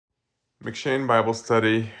McShane Bible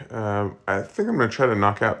Study. I think I'm going to try to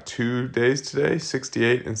knock out 2 days today,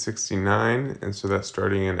 68 and 69. And so that's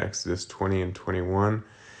starting in Exodus 20 and 21.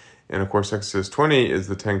 And of course, Exodus 20 is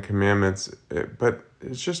the Ten Commandments, but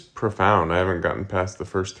it's just profound. I haven't gotten past the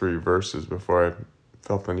first 3 verses before I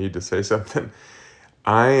felt the need to say something.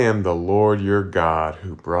 I am the Lord your God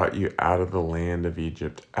who brought you out of the land of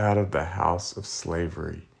Egypt, out of the house of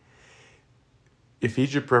slavery. If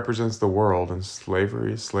Egypt represents the world and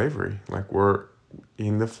slavery is slavery, like we're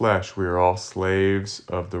in the flesh, we are all slaves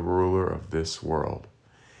of the ruler of this world.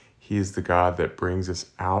 He is the God that brings us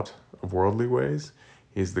out of worldly ways.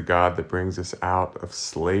 He's the God that brings us out of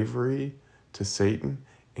slavery to Satan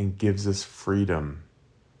and gives us freedom.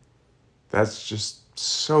 That's just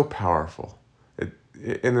so powerful.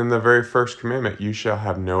 And then the very first commandment, you shall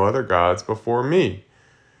have no other gods before me.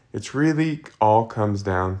 It's really all comes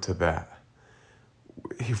down to that.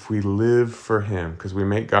 If we live for him, because we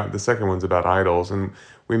make God, the second one's about idols, and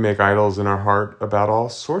we make idols in our heart about all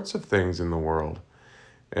sorts of things in the world,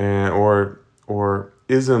 and or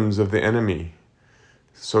isms of the enemy,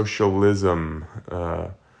 socialism,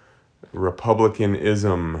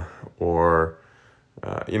 republicanism, or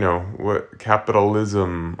what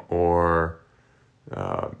capitalism, or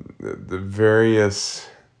the various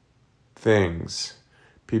things.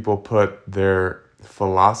 People put their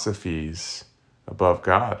philosophies above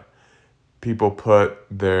God. People put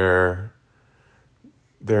their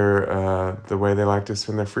the way they like to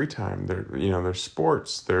spend their free time, their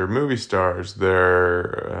sports, their movie stars,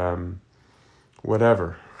 their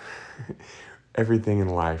whatever, everything in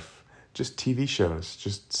life, just TV shows,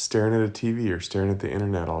 just staring at a TV or staring at the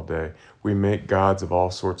internet all day. We make gods of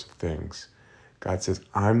all sorts of things. God says,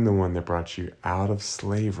 I'm the one that brought you out of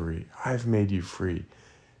slavery. I've made you free.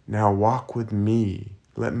 Now walk with me.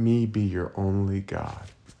 Let me be your only God.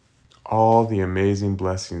 All the amazing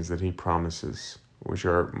blessings that he promises, which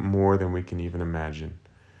are more than we can even imagine,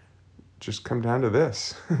 just come down to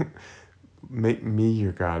this. Make me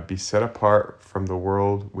your God. Be set apart from the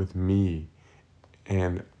world with me,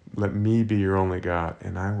 and let me be your only God,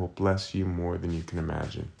 and I will bless you more than you can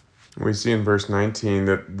imagine. We see in verse 19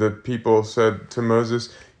 that the people said to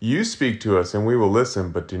Moses, you speak to us and we will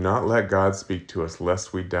listen, but do not let God speak to us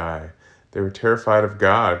lest we die. They were terrified of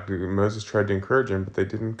God. Moses tried to encourage them, but they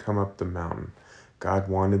didn't come up the mountain. God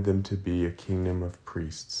wanted them to be a kingdom of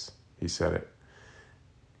priests. He said it.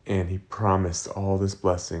 And he promised all this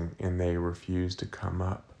blessing, and they refused to come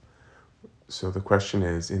up. So the question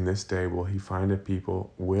is, in this day, will he find a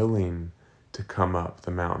people willing to come up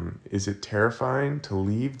the mountain? Is it terrifying to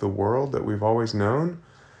leave the world that we've always known?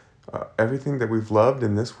 Everything that we've loved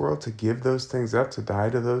in this world, to give those things up, to die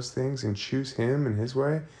to those things and choose him and his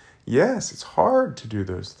way? Yes, it's hard to do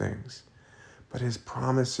those things, but his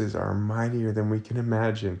promises are mightier than we can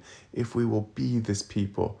imagine if we will be this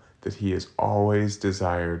people that he has always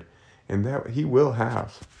desired and that he will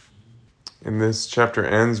have. And this chapter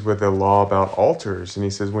ends with a law about altars, and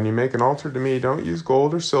he says, when you make an altar to me, don't use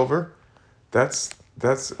gold or silver. That's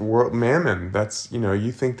world mammon. That's,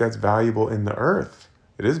 you think that's valuable in the earth.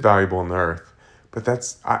 It is valuable in the earth. But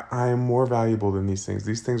I am more valuable than these things.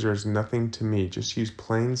 These things are as nothing to me. Just use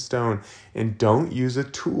plain stone and don't use a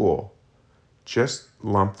tool. Just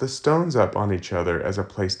lump the stones up on each other as a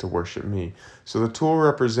place to worship me. So the tool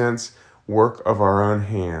represents work of our own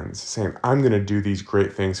hands, saying, I'm going to do these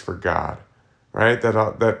great things for God, right?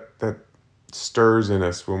 That stirs in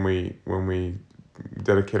us when we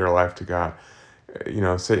dedicate our life to God.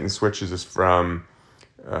 Satan switches us from,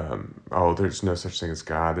 there's no such thing as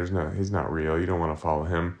God. He's not real. You don't want to follow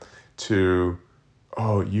him. To,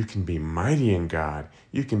 you can be mighty in God.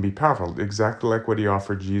 You can be powerful. Exactly like what he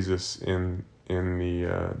offered Jesus in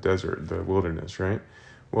the desert, the wilderness, right?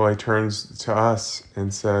 Well, he turns to us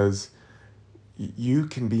and says, you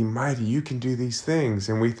can be mighty. You can do these things.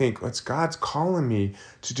 And we think, it's God's calling me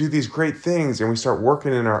to do these great things. And we start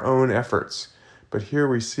working in our own efforts. But here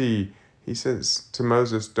we see, he says to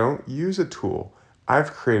Moses, don't use a tool.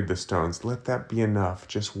 I've created the stones. Let that be enough.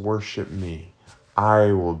 Just worship me.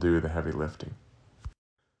 I will do the heavy lifting.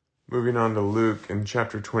 Moving on to Luke, in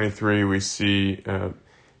chapter 23, we see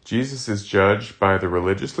Jesus is judged by the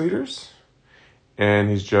religious leaders, and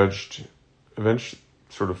he's judged eventually,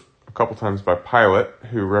 sort of a couple times, by Pilate,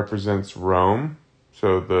 who represents Rome,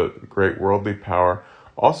 so the great worldly power.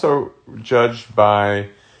 Also judged by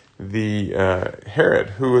the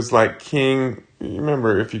Herod, who was like king. You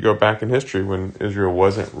remember, if you go back in history, when Israel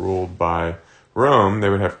wasn't ruled by Rome, they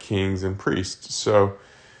would have kings and priests. So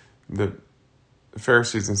the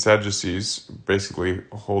Pharisees and Sadducees basically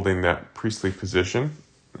holding that priestly position,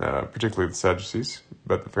 particularly the Sadducees,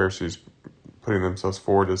 but the Pharisees putting themselves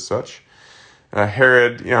forward as such.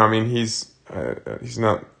 Herod, he's a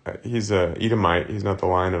Edomite. He's not the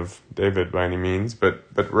line of David by any means, but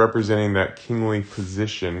representing that kingly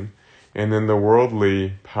position, and then the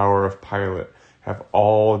worldly power of Pilate have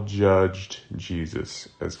all judged Jesus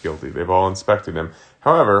as guilty. They've all inspected him.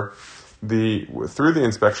 However, through the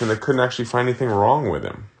inspection, they couldn't actually find anything wrong with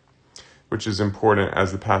him, which is important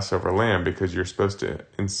as the Passover lamb, because you're supposed to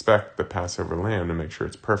inspect the Passover lamb to make sure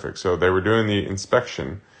it's perfect. So they were doing the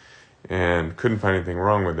inspection and couldn't find anything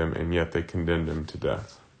wrong with him, and yet they condemned him to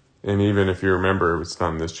death. And even if you remember, it's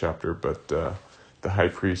not in this chapter, but the high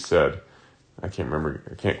priest said, I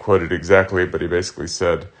can't quote it exactly, but he basically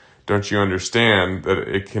said, don't you understand that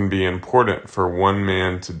it can be important for one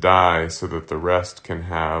man to die so that the rest can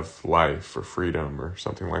have life or freedom or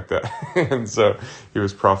something like that? And so he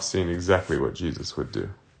was prophesying exactly what Jesus would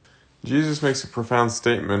do. Jesus makes a profound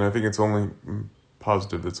statement. I think it's only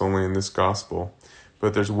positive. It's only in this gospel.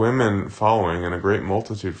 But there's women following and a great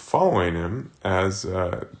multitude following him as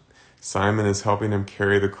Simon is helping him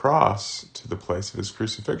carry the cross to the place of his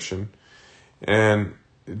crucifixion. And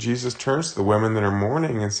Jesus turns to the women that are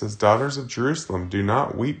mourning and says, daughters of Jerusalem, do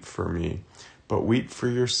not weep for me, but weep for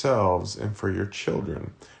yourselves and for your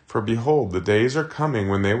children. For behold, the days are coming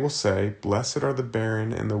when they will say, blessed are the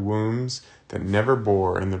barren and the wombs that never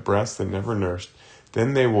bore and the breasts that never nursed.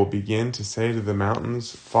 Then they will begin to say to the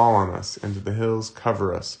mountains, fall on us, and to the hills,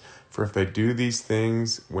 cover us. For if they do these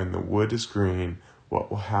things when the wood is green,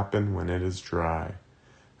 what will happen when it is dry?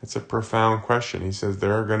 It's a profound question. He says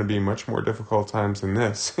there are going to be much more difficult times than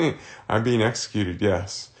this. I'm being executed,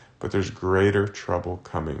 yes, but there's greater trouble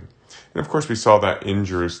coming. And of course we saw that in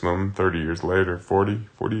Jerusalem 30 years later, 40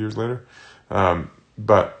 years later.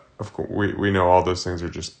 But of course we know all those things are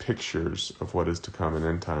just pictures of what is to come in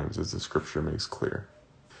end times, as the scripture makes clear.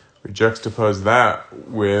 We juxtapose that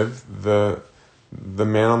with the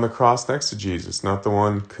man on the cross next to Jesus, not the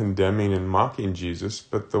one condemning and mocking Jesus,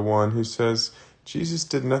 but the one who says, Jesus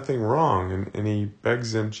did nothing wrong, and he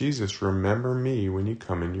begs him, Jesus, remember me when you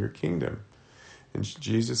come into your kingdom. And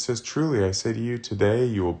Jesus says, truly, I say to you, today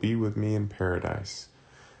you will be with me in paradise.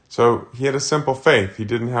 So he had a simple faith. He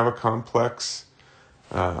didn't have a complex,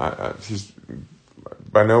 he's,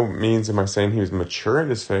 by no means am I saying he was mature in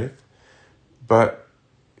his faith, but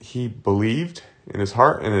he believed in his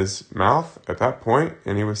heart and his mouth at that point,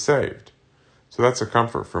 and he was saved. So that's a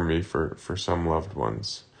comfort for me for some loved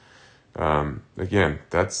ones. Again,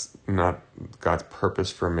 that's not God's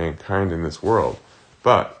purpose for mankind in this world.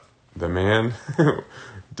 But the man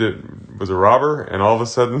was a robber, and all of a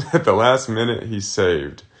sudden, at the last minute, he's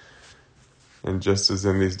saved. And just as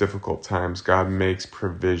in these difficult times, God makes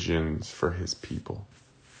provisions for his people.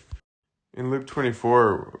 In Luke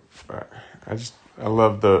 24, I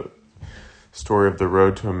love the story of the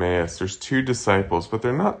road to Emmaus. There's 2 disciples, but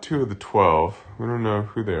they're not 2 of the 12. We don't know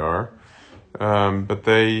who they are.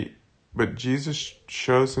 But Jesus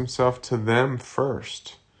shows himself to them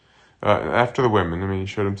first. After the women. He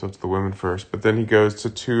showed himself to the women first. But then he goes to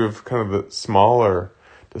 2 of kind of the smaller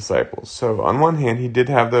disciples. So on one hand, he did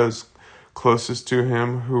have those closest to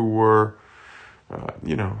him who were,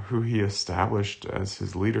 who he established as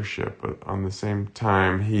his leadership. But on the same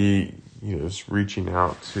time, he is reaching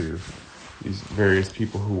out to these various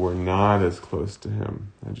people who were not as close to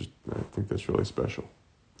him. I think that's really special.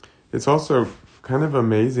 It's also kind of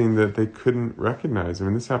amazing that they couldn't recognize him.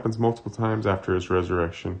 And this happens multiple times after his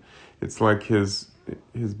resurrection. It's like his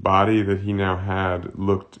body that he now had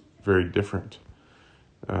looked very different,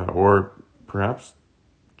 or perhaps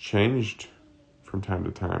changed from time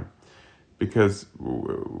to time. Because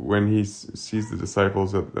when he sees the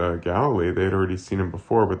disciples at Galilee, they had already seen him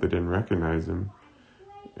before, but they didn't recognize him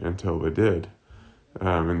until they did.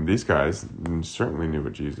 And these guys certainly knew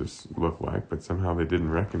what Jesus looked like, but somehow they didn't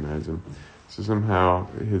recognize him. So somehow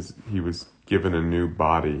he was given a new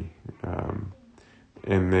body.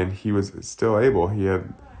 And then he was still able, he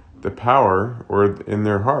had the power, or in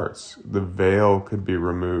their hearts, the veil could be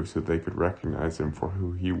removed so they could recognize him for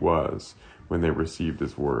who he was when they received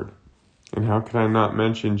his word. And how can I not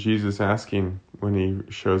mention Jesus asking when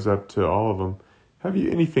he shows up to all of them, have you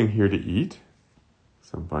anything here to eat?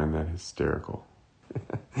 Some find that hysterical.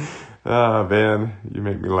 Van, you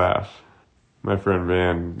make me laugh. My friend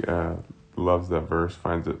Van loves that verse,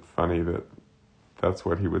 finds it funny that that's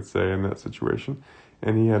what he would say in that situation.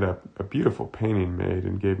 And he had a beautiful painting made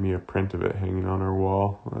and gave me a print of it hanging on our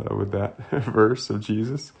wall with that verse of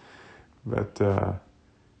Jesus. But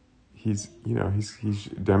he's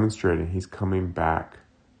demonstrating he's coming back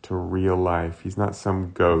to real life. He's not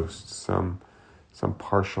some ghost, some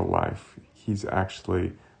partial life. He's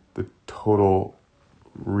actually the total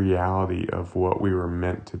reality of what we were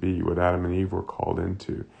meant to be, what Adam and Eve were called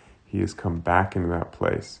into. He has come back into that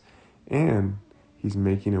place, and he's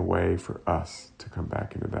making a way for us to come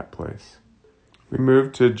back into that place. We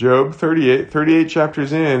move to Job 38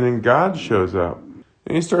 chapters in, and God shows up.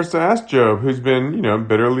 And he starts to ask Job, who's been,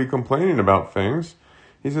 bitterly complaining about things.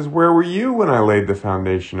 He says, "Where were you when I laid the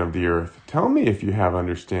foundation of the earth? Tell me if you have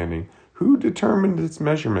understanding. Who determined its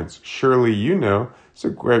measurements? Surely you know." It's a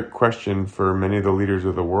great question for many of the leaders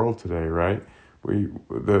of the world today, right?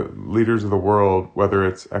 The leaders of the world, whether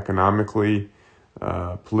it's economically,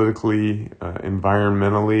 politically,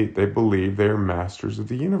 environmentally, they believe they're masters of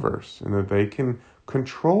the universe and that they can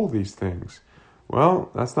control these things.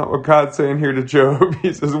 Well, that's not what God's saying here to Job.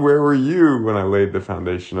 He says, "Where were you when I laid the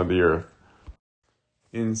foundation of the earth?"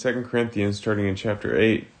 In 2 Corinthians, starting in chapter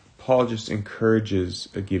 8, Paul just encourages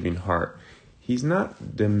a giving heart. He's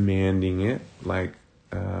not demanding it like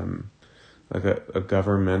a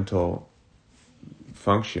governmental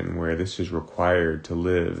function where this is required to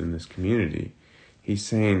live in this community. He's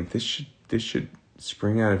saying this should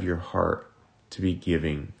spring out of your heart to be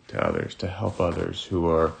giving to others, to help others who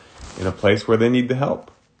are in a place where they need the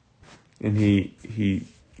help. And he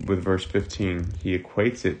with verse 15, he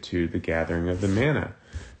equates it to the gathering of the manna.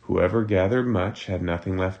 Whoever gathered much had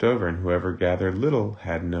nothing left over, and whoever gathered little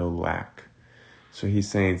had no lack. So he's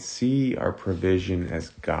saying, see our provision as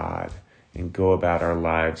God and go about our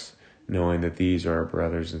lives knowing that these are our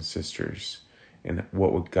brothers and sisters. And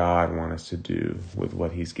what would God want us to do with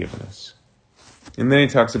what he's given us? And then he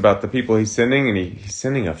talks about the people he's sending, and he's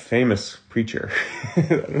sending a famous preacher. I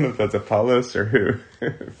don't know if that's Apollos or who,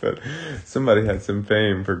 but somebody had some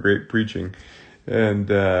fame for great preaching. And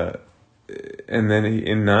then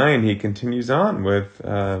in 9, he continues on with,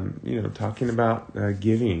 talking about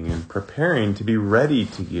giving and preparing to be ready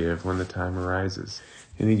to give when the time arises.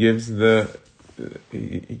 And he gives the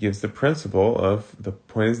principle of the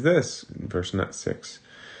point is this, in verse 6.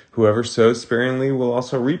 Whoever sows sparingly will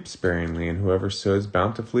also reap sparingly, and whoever sows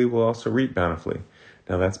bountifully will also reap bountifully.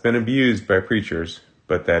 Now that's been abused by preachers,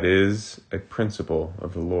 but that is a principle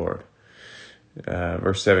of the Lord.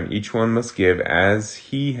 Verse 7, each one must give as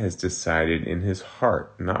he has decided in his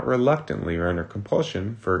heart, not reluctantly or under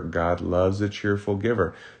compulsion, for God loves a cheerful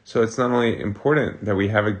giver. So it's not only important that we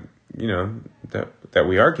have that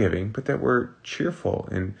we are giving, but that we're cheerful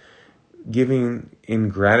and giving in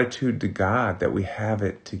gratitude to God that we have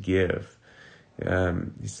it to give.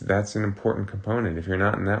 That's an important component. If you're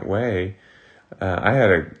not in that way, I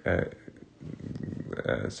had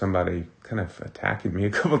somebody kind of attacking me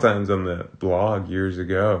a couple times on the blog years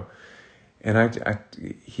ago. And I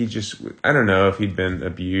don't know if he'd been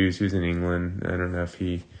abused. He was in England. I don't know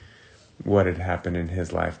what had happened in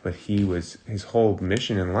his life, but his whole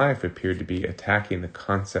mission in life appeared to be attacking the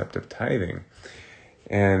concept of tithing.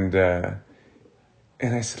 And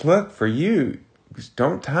I said, look, for you,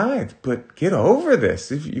 don't tithe, but get over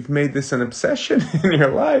this. If you've made this an obsession in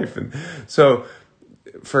your life. And so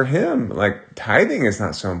for him, like, tithing is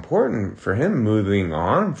not so important. For him, moving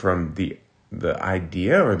on from the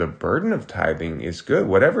idea or the burden of tithing is good.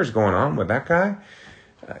 Whatever's going on with that guy,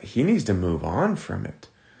 he needs to move on from it.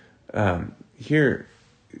 Here,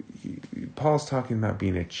 Paul's talking about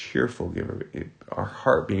being a cheerful giver, our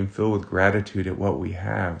heart being filled with gratitude at what we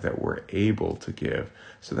have, that we're able to give.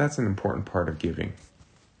 So that's an important part of giving.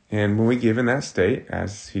 And when we give in that state,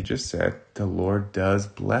 as he just said, the Lord does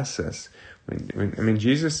bless us.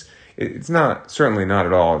 Jesus, it's certainly not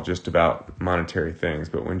at all just about monetary things,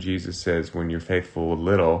 but when Jesus says, when you're faithful with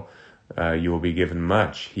little, you will be given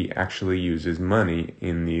much, he actually uses money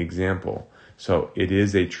in the example. So it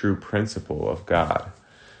is a true principle of God.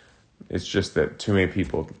 It's just that too many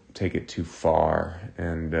people take it too far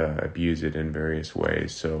and abuse it in various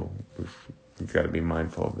ways. So we've got to be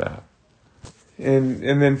mindful of that.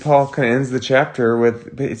 And then Paul kind of ends the chapter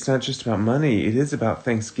with, but it's not just about money. It is about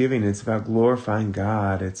thanksgiving. It's about glorifying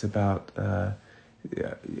God. It's about,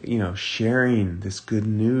 sharing this good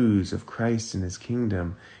news of Christ and his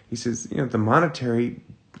kingdom. He says, the monetary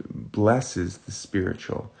blesses the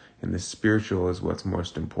spiritual, and the spiritual is what's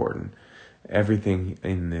most important. Everything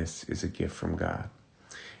in this is a gift from God.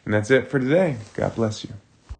 And that's it for today. God bless you.